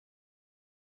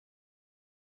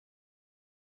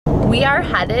We are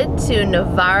headed to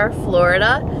Navarre,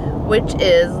 Florida, which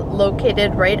is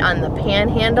located right on the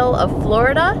panhandle of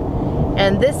Florida.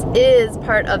 And this is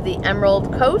part of the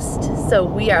Emerald Coast, so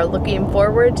we are looking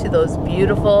forward to those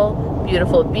beautiful,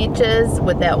 beautiful beaches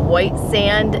with that white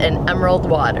sand and emerald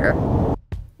water.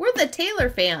 We're the Taylor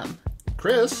fam.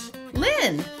 Chris.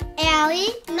 Lynn.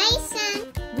 Allie.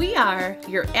 Mason. We are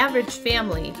your average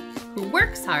family who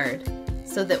works hard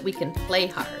so that we can play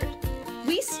hard.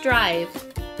 We strive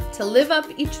to live up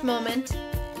each moment,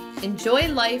 enjoy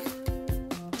life,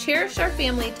 cherish our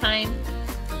family time,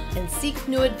 and seek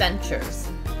new adventures.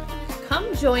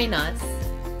 Come join us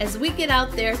as we get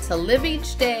out there to live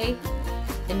each day,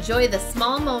 enjoy the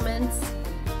small moments,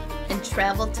 and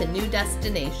travel to new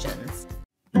destinations.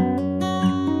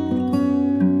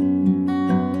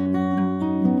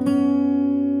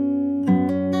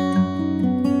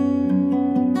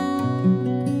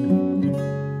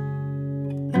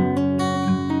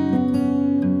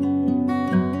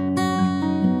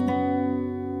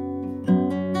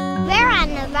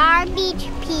 Navarre Beach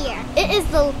Pier. It is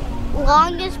the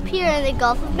longest pier in the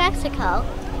Gulf of Mexico.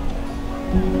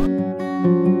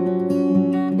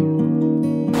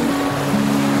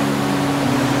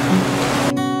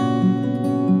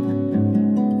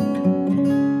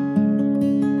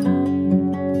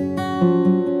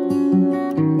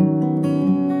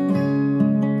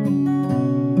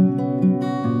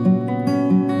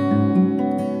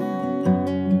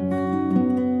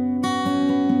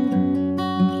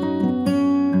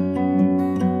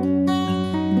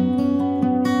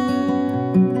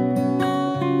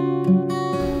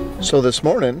 So this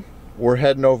morning, we're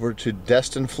heading over to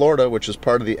Destin, Florida, which is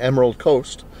part of the Emerald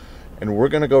Coast, and we're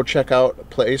gonna go check out a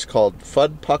place called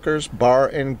Fudpuckers Bar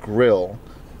and Grill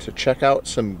to check out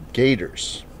some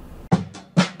gators.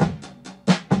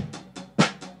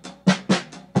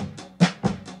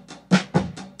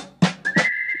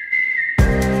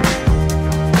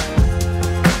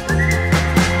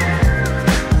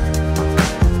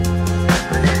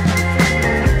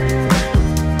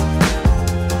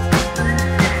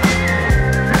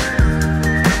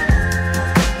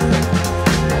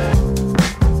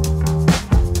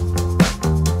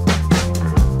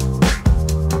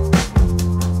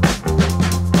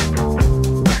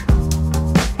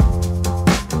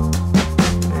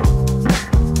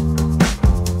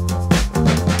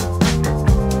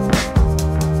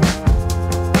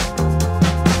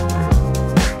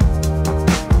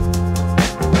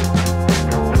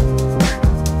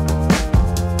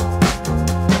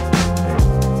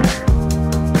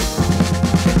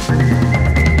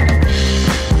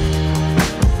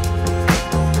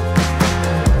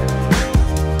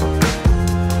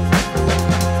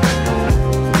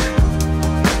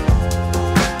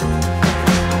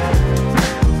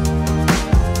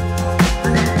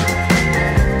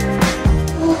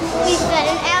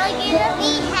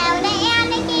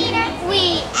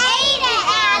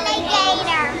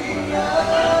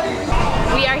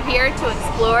 To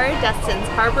explore Destin's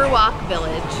Harborwalk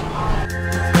village.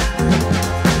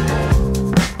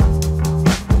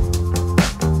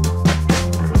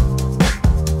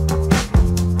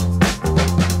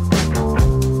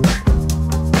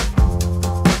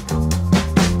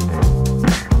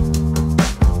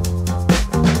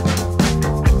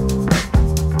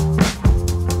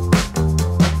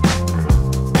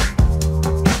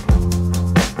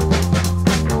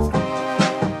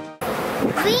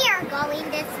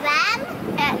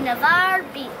 Navarre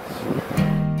Beach.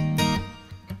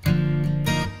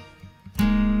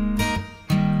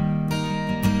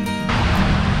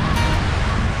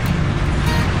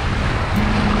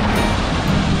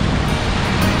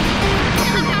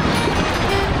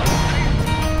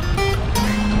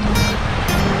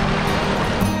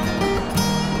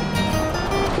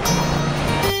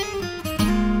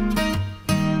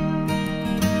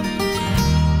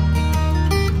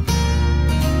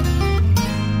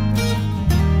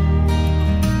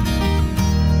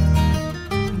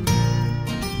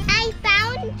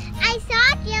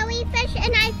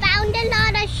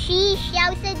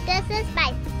 Seashells, and this is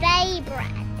my favorite.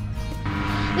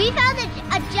 We found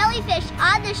a jellyfish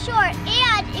on the shore,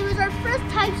 and it was our first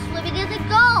time swimming in the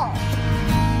Gulf.